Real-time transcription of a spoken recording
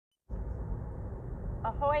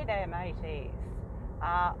Ahoy there, mateys.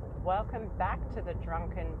 Welcome back to the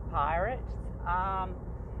Drunken Pirates. I'm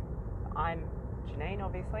Janine,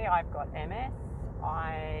 obviously. I've got MS.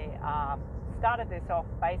 I started this off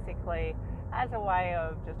basically as a way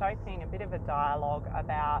of just opening a bit of a dialogue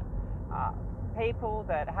about people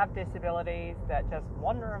that have disabilities that just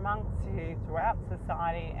wander amongst you throughout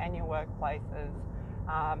society and your workplaces,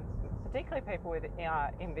 particularly people with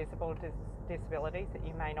invisible disabilities that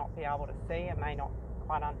you may not be able to see and may not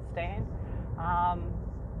quite understand.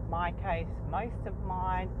 My case, most of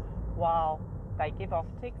mine, while they give off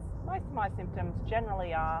tics, most of my symptoms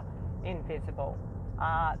generally are invisible.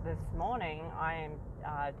 This morning I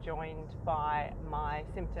am joined by my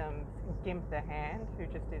symptoms gimp the hand, who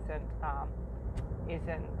just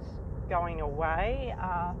isn't going away.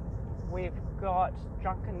 We've got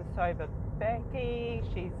drunken sober Becky.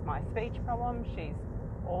 She's my speech problem. She's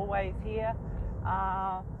always here.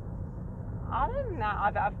 Other than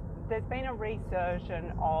that, there's been a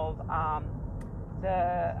resurgence of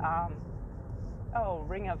the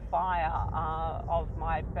ring of fire of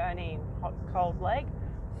my burning hot cold leg.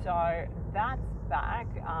 So that's back,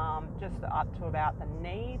 just up to about the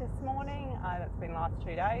knee this morning. That's been the last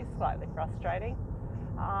 2 days, slightly frustrating.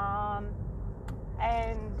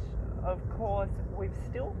 And of course, we've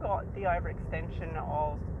still got the overextension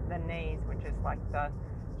of the knees, which is like the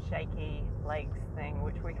shaky legs thing,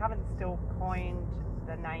 which we haven't still coined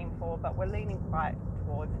the name for, but we're leaning quite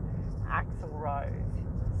towards axle rose.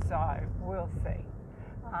 So we'll see.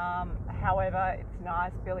 However, it's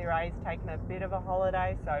nice. Billy Ray's taken a bit of a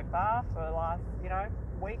holiday so far for the last,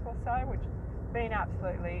 week or so, which has been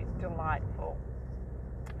absolutely delightful.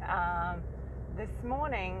 This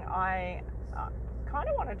morning, I kind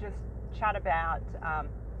of want to just chat about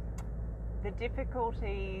the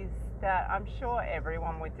difficulties that I'm sure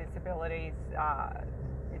everyone with disabilities,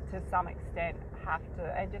 to some extent, have to,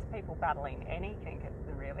 and just people battling anything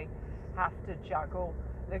really, have to juggle.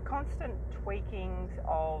 The constant tweakings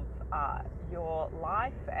of your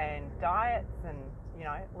life and diets and,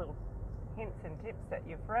 little hints and tips that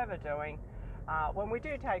you're forever doing. When we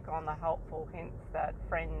do take on the helpful hints that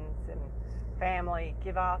friends and family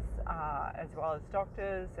give us, as well as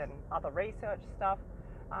doctors and other research stuff,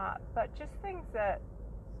 but just things that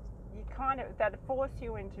that force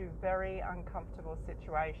you into very uncomfortable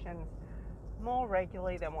situations more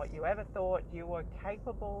regularly than what you ever thought you were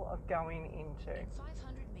capable of going into. In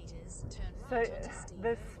 500 meters, turn right So onto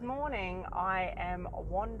this morning I am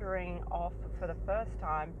wandering off for the first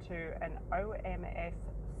time to an OMS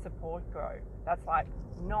support group. That's like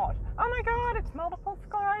not, oh my God, it's multiple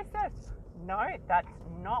sclerosis. No, that's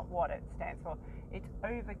not what it stands for. It's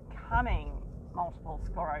overcoming multiple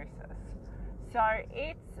sclerosis. So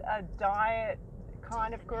it's a diet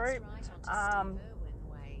kind of group.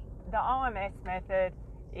 The OMS method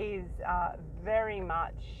is very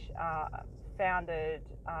much founded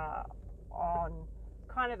on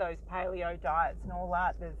kind of those paleo diets and all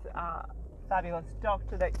that. There's a fabulous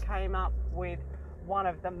doctor that came up with one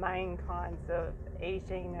of the main kinds of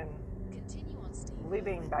eating and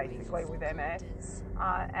living basically with MS,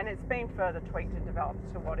 and it's been further tweaked and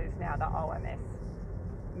developed to what is now the OMS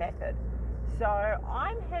method. So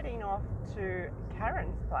I'm heading off to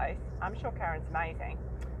Karen's place. I'm sure Karen's amazing.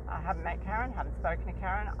 I haven't met Karen, haven't spoken to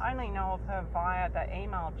Karen, only know of her via the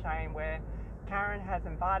email chain where Karen has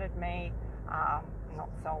invited me, not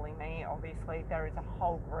solely me, obviously, there is a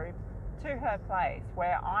whole group, to her place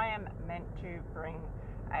where I am meant to bring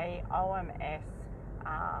a OMS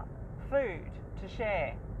food to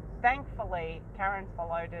share. Thankfully, Karen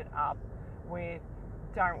followed it up with,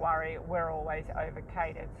 don't worry, we're always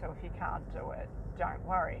overcatered, so if you can't do it, don't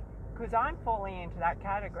worry. Because I'm falling into that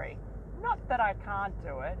category. Not that I can't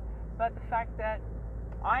do it, but the fact that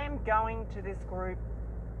I am going to this group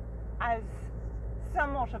as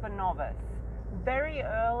somewhat of a novice. Very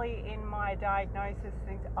early in my diagnosis,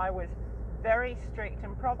 I was very strict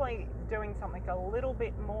and probably doing something a little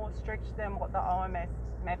bit more strict than what the OMS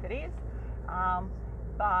method is.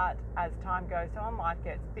 But as time goes on, life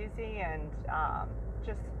gets busy and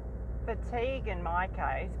just fatigue in my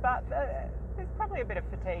case, but there's probably a bit of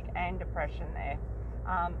fatigue and depression there.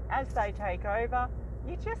 As they take over,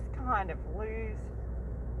 you just kind of lose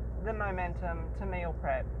the momentum to meal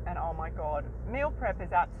prep. And oh my God, meal prep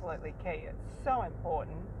is absolutely key. It's so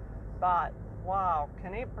important, but wow,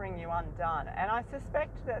 can it bring you undone? And I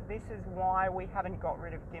suspect that this is why we haven't got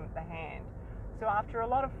rid of Gimp the Hand. So after a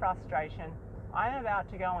lot of frustration, I'm about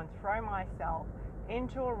to go and throw myself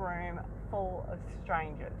into a room full of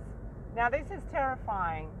strangers. Now this is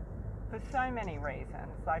terrifying for so many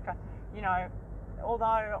reasons. Like,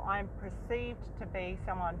 although I'm perceived to be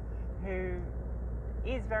someone who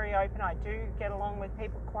is very open. I do get along with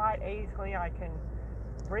people quite easily. I can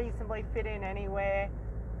reasonably fit in anywhere.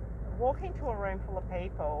 Walking to a room full of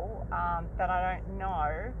people that I don't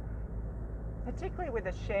know, particularly with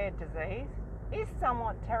a shared disease, is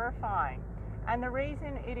somewhat terrifying. And the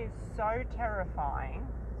reason it is so terrifying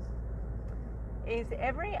is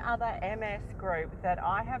every other MS group that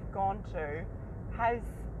I have gone to has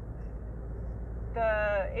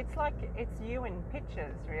it's like it's you in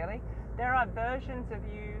pictures, really. There are versions of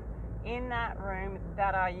you in that room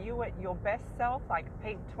that are you at your best self, like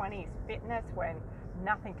peak 20s fitness, when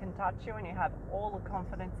nothing can touch you and you have all the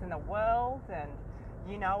confidence in the world and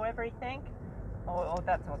you know everything. Or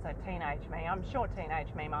that's also teenage me. I'm sure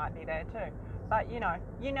teenage me might be there too. But you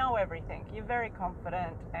know everything. You're very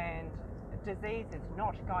confident and disease is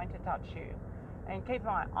not going to touch you. And keep in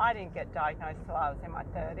mind, I didn't get diagnosed till I was in my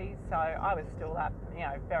 30s, so I was still that,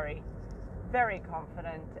 very, very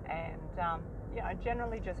confident and,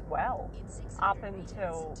 generally just well up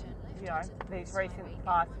until, these recent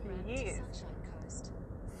past few years.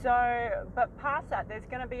 So, but past that, there's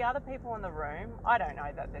going to be other people in the room. I don't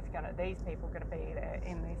know that these people are going to be there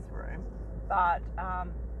in this room, but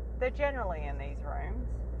they're generally in these rooms.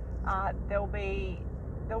 There'll be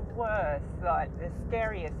the worst, like the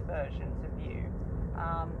scariest versions of you.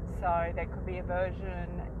 So there could be a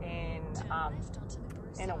version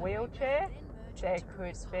in a wheelchair. There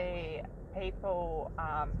could be people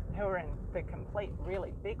who are in the complete,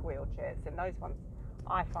 really big wheelchairs, and those ones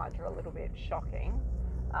I find are a little bit shocking.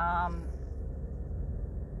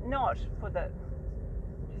 Not for the...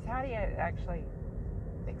 Just how do you actually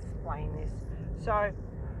explain this? So,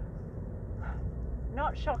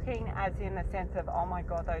 not shocking as in the sense of, oh my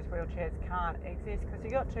God, those wheelchairs can't exist, because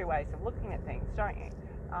you've got two ways of looking at things, don't you?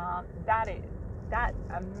 That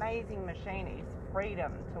amazing machine is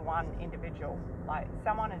freedom to one individual. Like,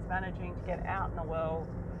 someone is managing to get out in the world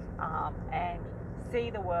and see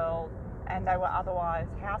the world, and they were otherwise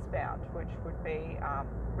housebound, which would be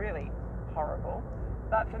really horrible.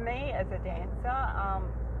 But for me as a dancer,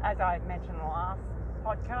 as I mentioned in the last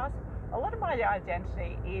podcast, a lot of my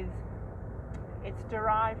identity it's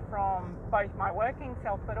derived from both my working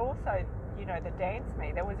self, but also, the dance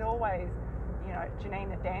me. There was always, Janine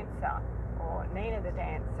the dancer or Nina the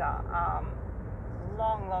dancer,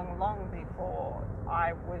 long before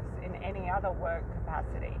I was in any other work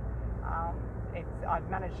capacity. I've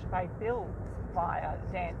managed to pay bills via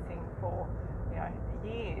dancing for,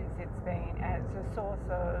 years. It's a source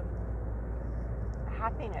of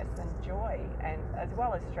happiness and joy, and as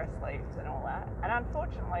well as stress leaves and all that. And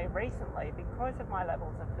unfortunately, recently, because of my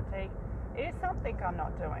levels of fatigue, it is something I'm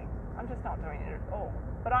not doing. I'm just not doing it at all.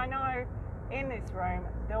 But I know in this room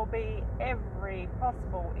there'll be every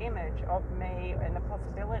possible image of me, and the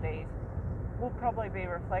possibilities will probably be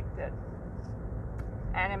reflected.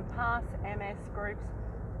 And in past MS groups,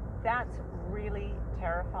 that's really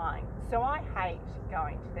terrifying. So I hate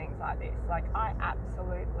going to things like this. Like, I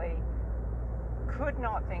absolutely could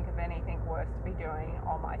not think of anything worse to be doing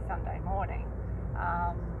on my Sunday morning.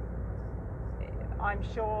 I'm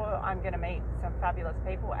sure I'm going to meet some fabulous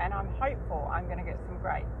people, and I'm hopeful I'm going to get some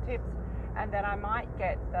great tips, and that I might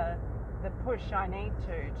get the push I need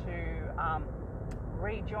to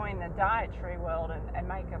rejoin the dietary world and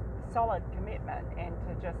make a solid commitment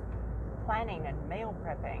into just planning and meal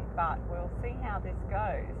prepping. But we'll see how this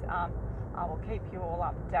goes. I will keep you all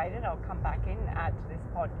updated. I'll come back in and add to this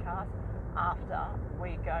podcast after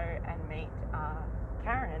we go and meet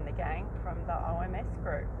Karen and the gang from the OMS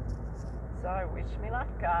group. So wish me luck,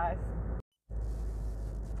 guys.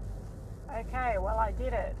 Okay, well, I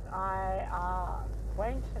did it. I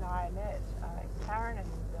went and I met Karen and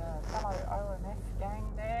the fellow OMS gang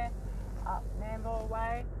there up Nambour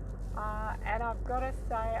Way. And I've got to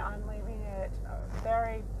say, I'm leaving it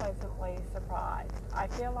very pleasantly surprised. I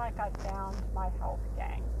feel like I found my health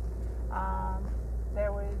gang.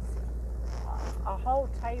 There was a whole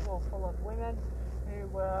table full of women who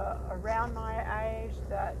were around my age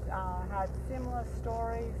that had similar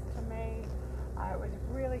stories to me. It was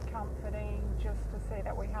really comforting just to see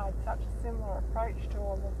that we had such a similar approach to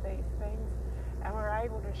all of these things, and we were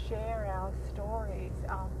able to share our stories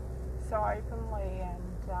so openly, and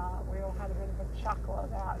we all had a bit of a chuckle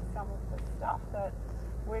about some of the stuff that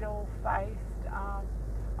we'd all faced.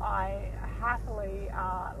 I happily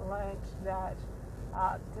learnt that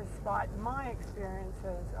despite my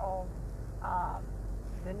experiences of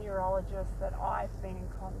the neurologists that I've been in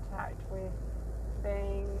contact with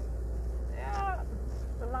being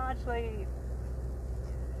largely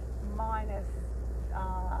minus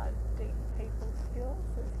deep people skills,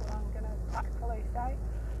 is what I'm going to tactfully say.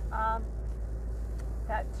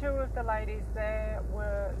 that two of the ladies there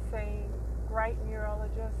were seeing great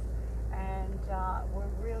neurologists, and were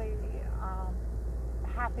really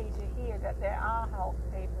happy to hear that there are health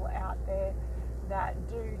people out there that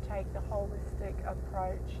do take the holistic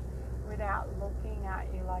approach without looking at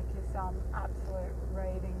you like you're some absolute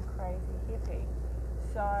raving crazy hippie.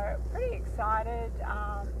 So pretty excited.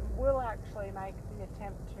 We'll actually make the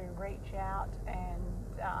attempt to reach out and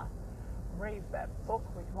book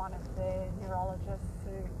with one of their neurologists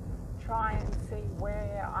to try and see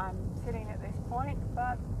where I'm sitting at this point.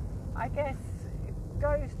 But I guess it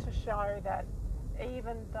goes to show that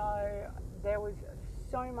even though there was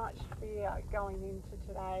so much fear going into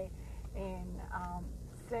today in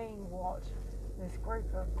seeing what this group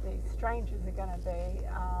of these strangers are going to be,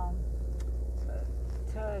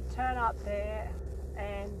 to turn up there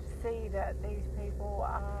and see that these people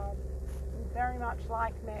are very much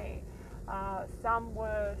like me. Some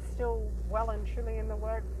were still well and truly in the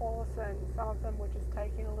workforce, and some of them were just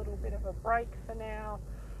taking a little bit of a break for now.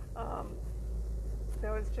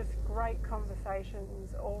 There was just great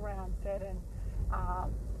conversations all around set, and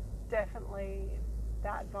definitely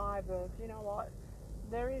that vibe of, you know what,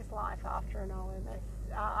 there is life after an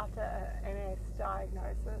after an MS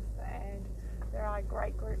diagnosis, and there are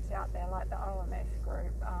great groups out there like the OMS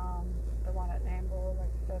group, the one at Nambour, like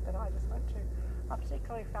I said, that I just went to, are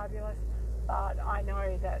particularly fabulous. But I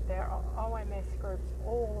know that there are OMS groups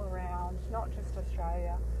all around, not just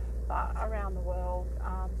Australia, but around the world.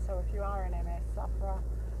 So if you are an MS sufferer,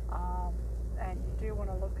 and you do want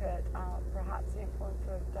to look at perhaps the influence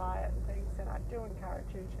of diet and things, then I do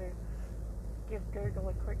encourage you to give Google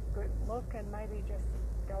a quick good look and maybe just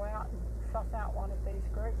go out and suss out one of these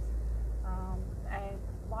groups. And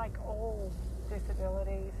like all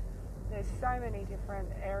disabilities, there's so many different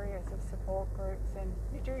areas of support groups, and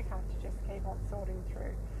you do have to just keep on sorting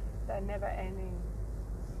through the never-ending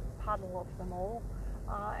puddle of them all,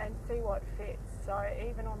 and see what fits. So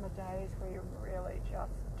even on the days where you really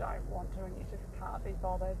just don't want to and you just can't be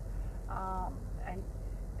bothered, and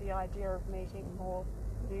the idea of meeting more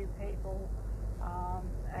new people,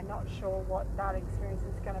 and not sure what that experience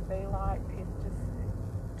is going to be like is just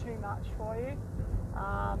too much for you,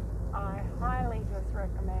 I highly just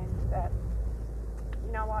recommend that,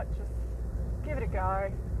 you know what, just give it a go,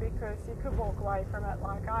 because you could walk away from it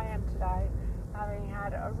like I am today, having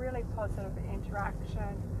had a really positive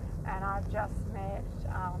interaction, and I've just met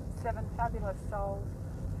 7 fabulous souls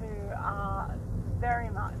who are very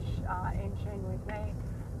much in tune with me,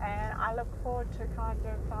 and I look forward to kind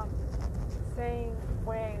of seeing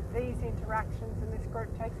where these interactions in this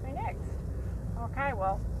group takes me next. Okay,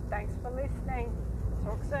 well, thanks for listening.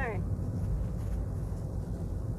 Talk soon.